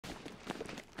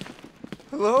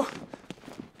Hello?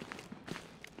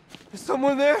 Is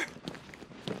someone there?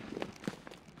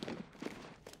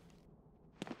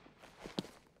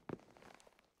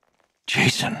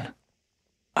 Jason,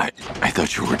 I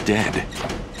thought you were dead.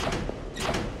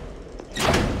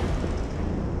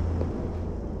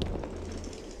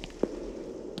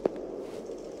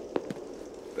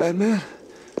 Batman?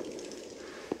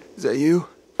 Is that you?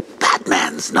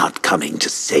 Batman's not coming to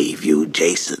save you,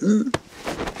 Jason.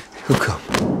 Who come?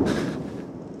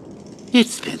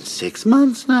 It's been 6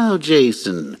 months now,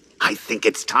 Jason. I think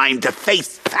it's time to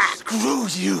face facts. Screw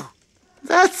you!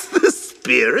 That's the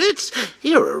spirit.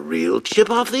 You're a real chip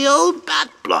off the old bat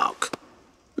block.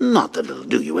 Not that it'll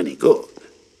do you any good.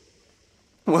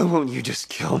 Why won't you just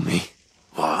kill me?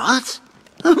 What?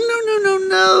 Oh,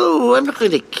 no. I'm not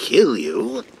going to kill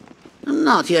you.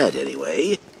 Not yet,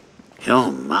 anyway.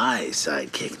 You're my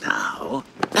sidekick now.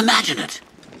 Imagine it.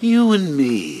 You and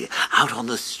me, out on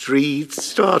the streets,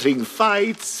 starting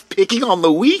fights, picking on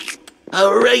the weak.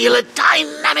 A regular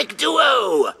dynamic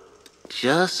duo.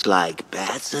 Just like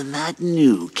Bats and that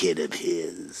new kid of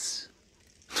his.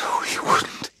 No, he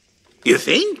wouldn't. You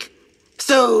think?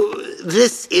 So,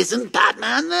 this isn't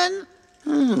Batman, then?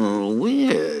 Oh,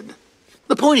 weird.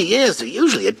 The pointy ears are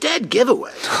usually a dead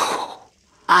giveaway.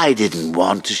 I didn't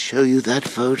want to show you that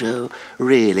photo.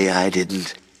 Really, I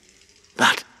didn't.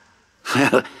 But,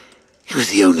 well, it was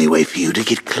the only way for you to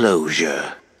get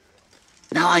closure.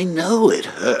 Now, I know it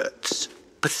hurts,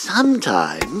 but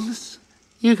sometimes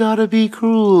you gotta be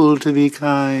cruel to be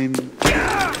kind.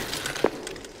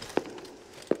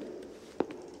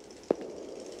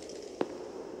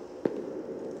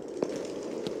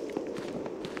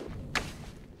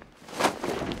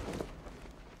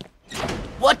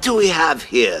 What do we have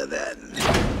here, then?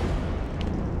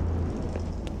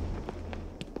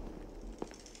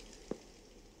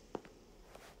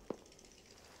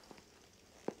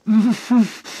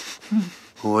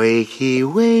 Wakey,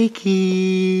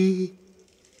 wakey.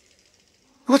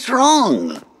 What's wrong?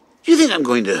 Do you think I'm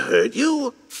going to hurt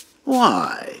you?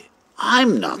 Why?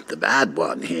 I'm not the bad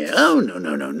one here. Oh,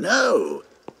 no.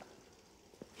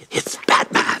 It's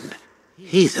Batman.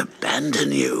 He's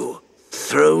abandoned you.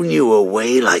 Thrown you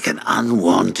away like an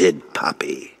unwanted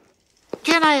puppy.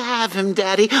 Can I have him,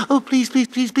 Daddy? Oh, please.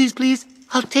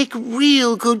 I'll take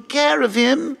real good care of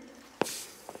him.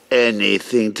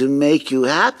 Anything to make you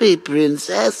happy,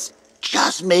 Princess.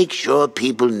 Just make sure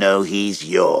people know he's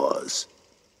yours.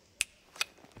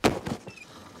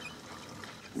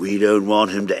 We don't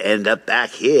want him to end up back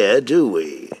here, do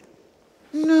we?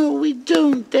 No, we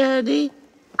don't, Daddy.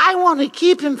 I want to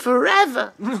keep him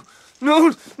forever.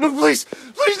 No, please,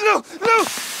 no!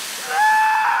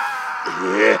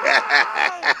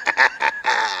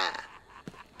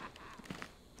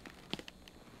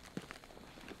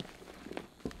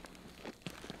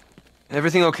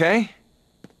 Everything okay?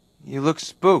 You look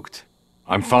spooked.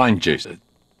 I'm fine, Jason.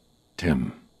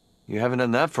 Tim. You haven't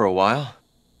done that for a while.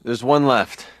 There's one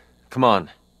left. Come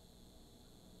on.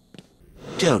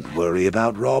 Don't worry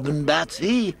about Robin,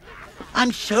 Batsy.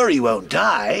 I'm sure he won't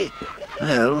die.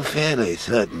 Well, fairly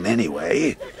certain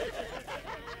anyway.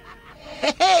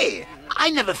 Hey! I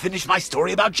never finished my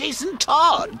story about Jason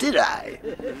Todd, did I?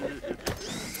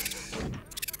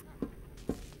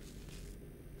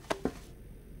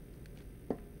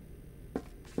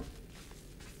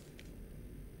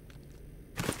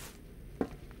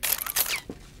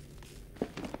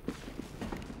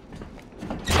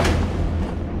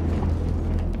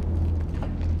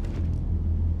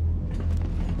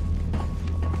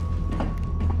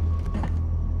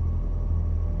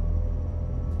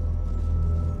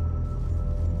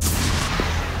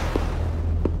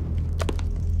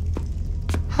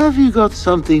 Have you got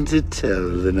something to tell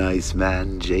the nice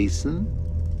man, Jason?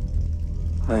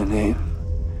 My name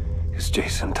is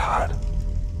Jason Todd.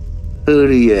 Who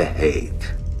do you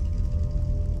hate?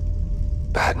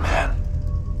 Batman.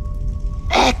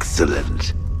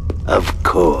 Excellent. Of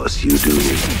course you do.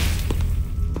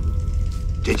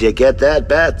 Did you get that,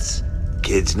 Bats?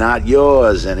 Kid's not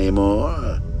yours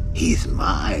anymore. He's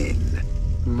mine.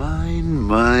 Mine.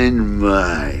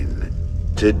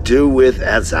 To do with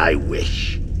as I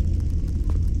wish.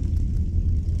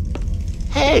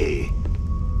 Hey,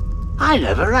 I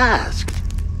never asked.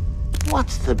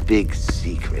 What's the big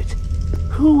secret?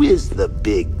 Who is the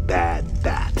big bad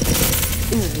bat?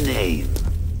 His name.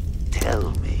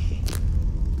 Tell me.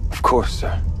 Of course,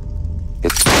 sir.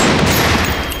 It's...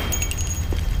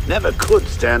 Never could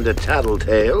stand a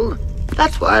tattletale.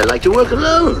 That's why I like to work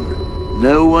alone.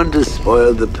 No one to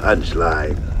spoil the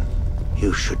punchline.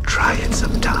 You should try it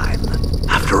sometime.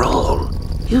 After all,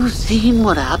 You've seen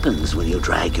what happens when you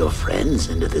drag your friends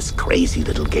into this crazy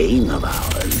little game of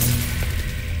ours.